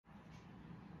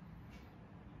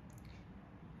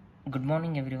Good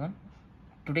morning everyone.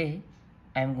 Today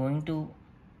I am going to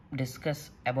discuss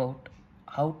about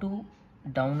how to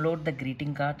download the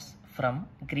greeting cards from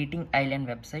Greeting Island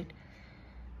website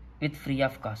with free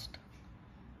of cost.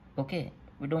 Okay,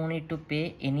 we don't need to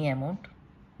pay any amount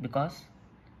because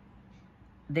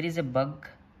there is a bug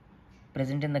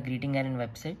present in the Greeting Island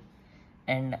website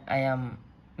and I am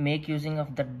make using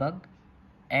of that bug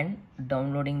and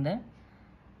downloading the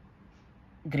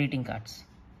greeting cards.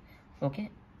 Okay,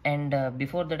 and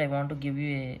before that I want to give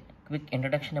you a quick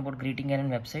introduction about Greeting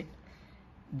Island website.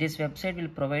 This website will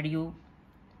provide you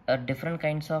different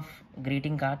kinds of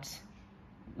greeting cards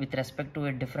with respect to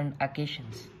a different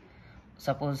occasions.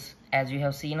 Suppose, as you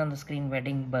have seen on the screen,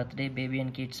 wedding, birthday, baby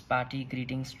and kids, party,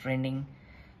 greetings, trending.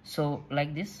 So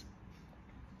like this,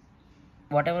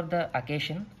 whatever the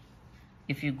occasion,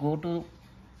 if you go to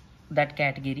that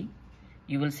category,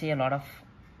 you will see a lot of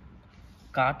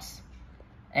cards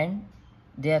and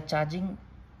they are charging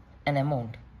an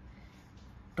amount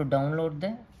to download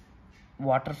the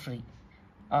water free,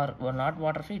 or well, not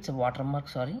water free, it's a watermark,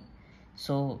 sorry.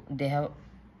 So they have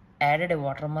added a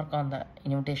watermark on the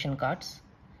invitation cards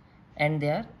and they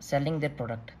are selling their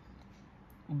product.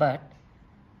 But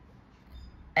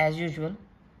as usual,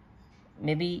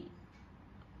 maybe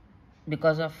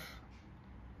because of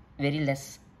very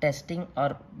less testing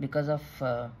or because of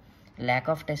lack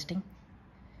of testing,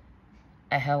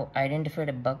 I have identified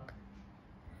a bug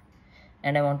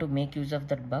and I want to make use of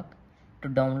that bug to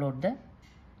download the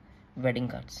wedding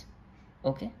cards.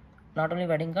 Okay, not only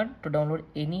wedding card, to download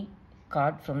any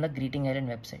card from the Greeting Island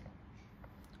website.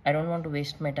 I don't want to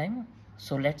waste my time,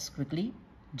 so let's quickly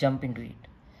jump into it.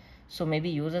 So maybe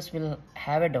users will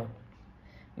have a doubt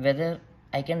whether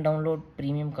I can download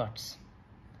premium cards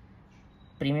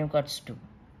too.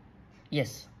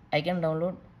 Yes, I can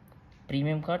download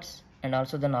premium cards and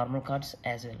also the normal cards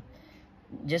as well.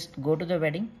 Just go to the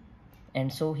wedding,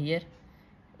 and so here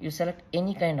you select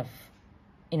any kind of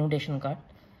invitation card.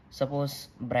 Suppose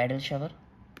bridal shower,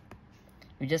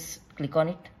 you just click on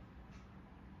it,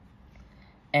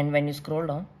 and when you scroll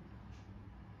down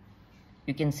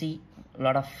you can see a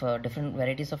lot of different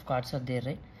varieties of cards are there,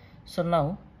 right? So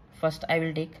now first I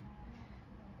will take,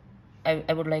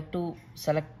 I would like to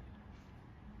select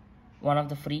one of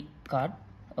the free card.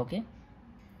 Okay,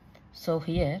 so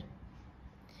here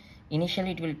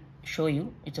initially it will show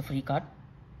you it's a free card.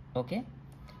 Okay,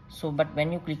 so but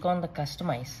when you click on the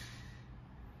customize,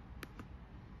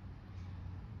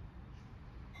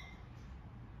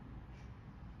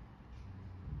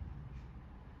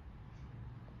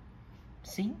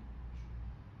 see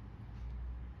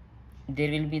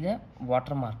there will be the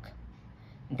watermark.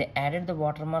 They added the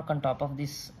watermark on top of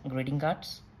these greeting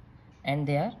cards and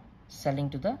they are selling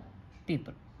to the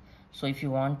people. So if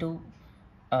you want to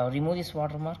remove this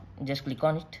watermark, just click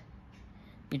on it.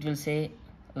 It will say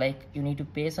like you need to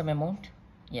pay some amount,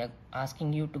 yeah,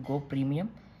 asking you to go premium.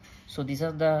 So these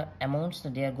are the amounts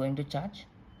that they are going to charge,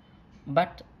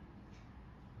 but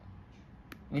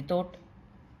without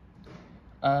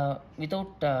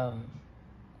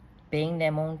paying the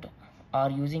amount or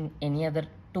using any other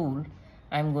tool,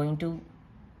 I'm going to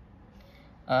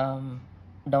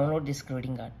download this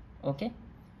greeting card. Okay,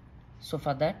 so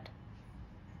for that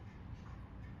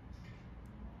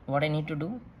what I need to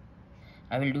do,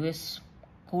 I will do a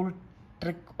cool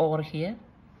trick over here.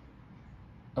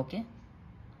 Okay,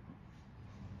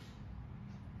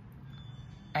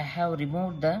 I have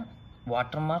removed the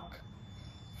watermark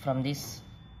from this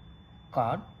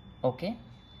card. Okay,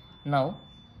 now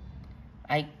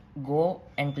I go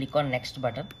and click on next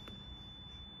button.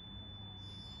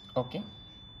 Okay,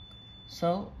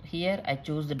 so here I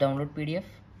choose the download PDF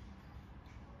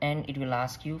and it will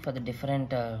ask you for the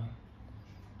different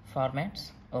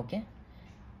formats. Okay,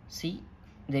 see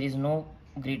there is no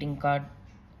greeting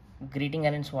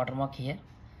Island's watermark here.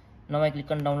 Now I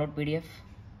click on download PDF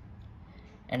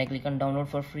and I click on download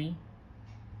for free.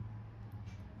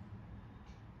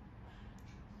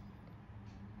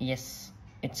 Yes,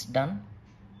 it's done.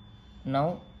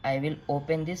 Now I will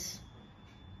open this.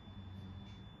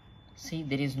 See,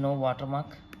 there is no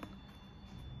watermark.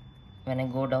 When I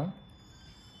go down,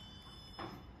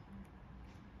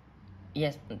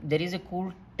 yes, there is a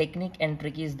cool technique and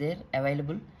trick is there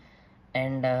available,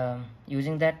 and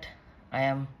using that I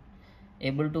am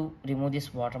able to remove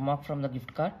this watermark from the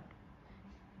gift card.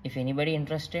 If anybody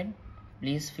interested,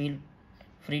 please feel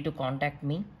free to contact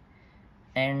me,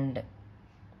 and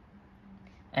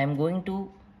I'm going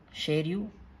to share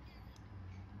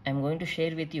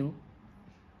with you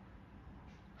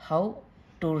how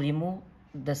to remove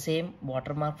the same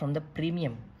watermark from the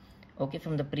premium. Okay,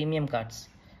 from the premium cards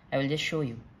I will just show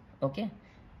you. Okay,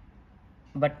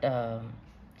 but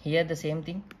here the same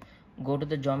thing. Go to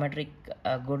the geometric,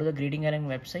 go to the Greeting Island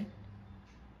website,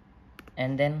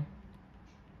 and then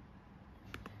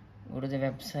go to the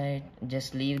website,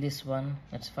 just leave this one,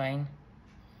 that's fine.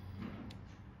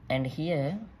 And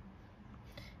here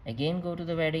again go to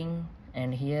the wedding,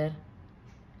 and here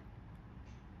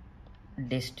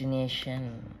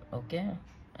destination. Okay,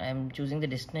 I'm choosing the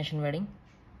destination wedding.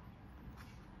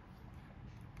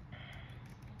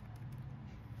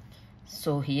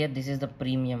 So here this is the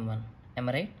premium one, am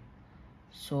I right?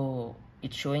 So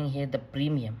it's showing here the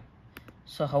premium.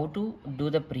 So how to do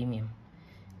the premium?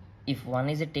 If one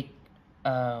is a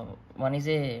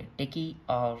techie,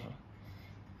 or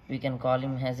we can call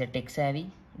him as a tech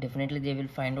savvy, definitely they will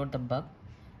find out the bug,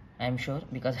 I'm sure,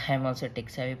 because I'm also a tech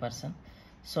savvy person.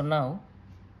 So now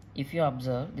if you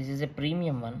observe, this is a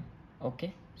premium one.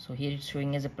 Okay, so here it's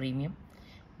showing as a premium.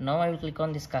 Now I will click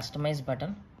on this customize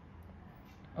button.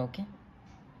 Okay,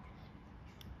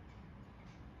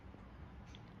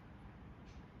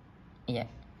 yeah.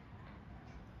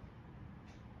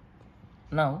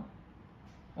 Now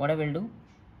what I will do,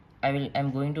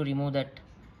 I'm going to remove that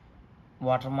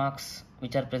watermarks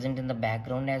which are present in the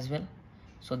background as well.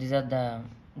 So these are the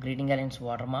Greeting Island's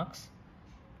watermarks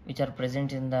which are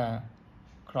present in the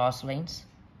cross lines.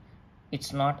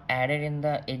 It's not added in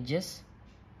the edges,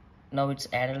 now it's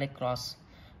added like cross.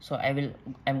 So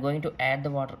I'm going to add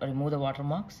remove the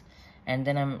watermarks, and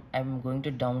then I'm going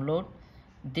to download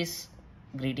this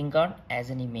greeting card as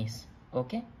an image.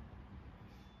 Okay,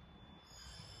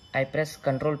 I press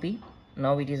Ctrl P.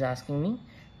 Now it is asking me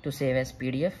to save as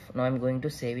PDF. Now I'm going to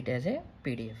save it as a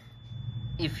PDF.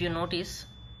 If you notice,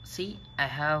 see, I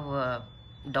have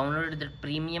downloaded the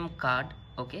premium card,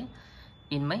 okay,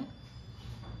 in my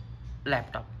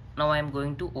laptop. Now I am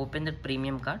going to open the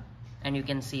premium card, and you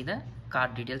can see the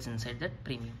card details inside that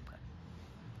premium card.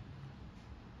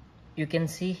 You can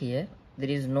see here there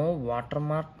is no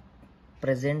watermark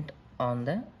present on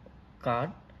the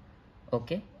card,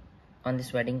 okay, on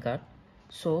this wedding card.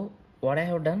 So what I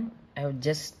have done, I have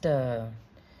just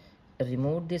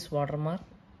removed this watermark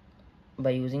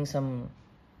by using some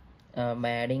by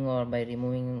adding or by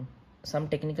removing some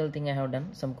technical thing. I have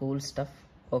done some cool stuff.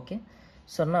 Okay,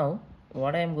 so now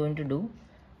what I am going to do,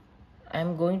 I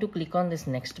am going to click on this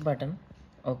next button.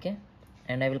 Okay,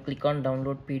 and I will click on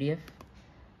download PDF,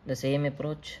 the same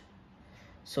approach.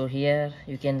 So here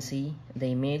you can see the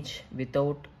image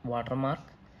without watermark,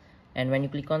 and when you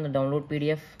click on the download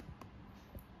PDF,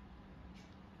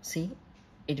 see,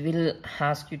 it will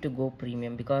ask you to go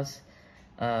premium, because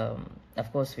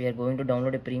of course we are going to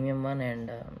download a premium one,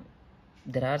 and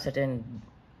there are certain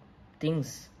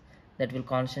things that will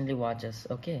constantly watch us.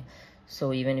 Okay,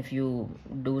 so even if you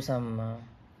do some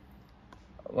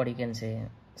what you can say,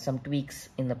 some tweaks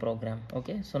in the program.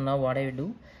 Okay, so now what I will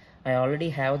do, I already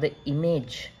have the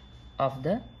image of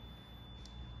the,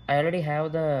 I already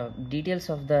have the details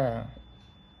of the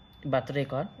birthday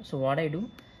card. So what I do,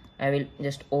 I will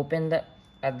just open the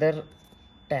other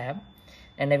tab,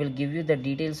 and I will give you the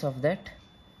details of that.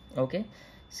 Okay,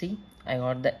 see, I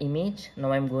got the image.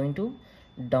 Now I'm going to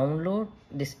download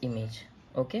this image.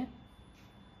 Okay,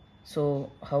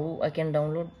 so how I can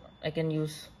download, I can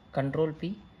use Ctrl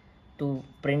P to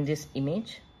print this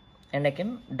image, and I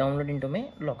can download into my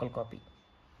local copy.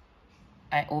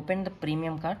 I opened the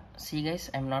premium card. See guys,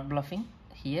 I'm not bluffing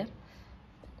here.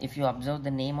 If you observe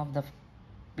the name of the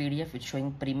PDF, it's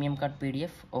showing premium card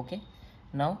PDF. Okay,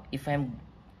 now if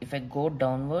I go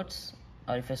downwards,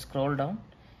 or if I scroll down,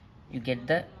 you get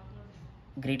the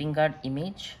greeting card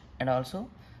image, and also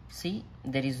see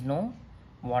there is no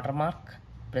watermark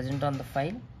present on the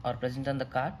file or present on the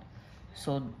card.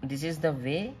 So this is the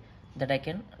way that I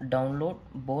can download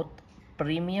both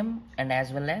premium and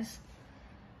as well as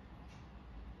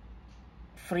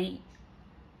free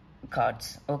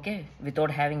cards, okay,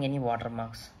 without having any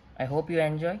watermarks. I hope you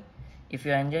enjoy. If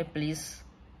you enjoy, please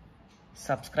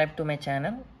subscribe to my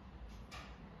channel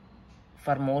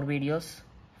for more videos,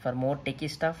 for more techie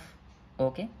stuff.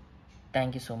 Okay,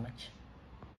 thank you so much.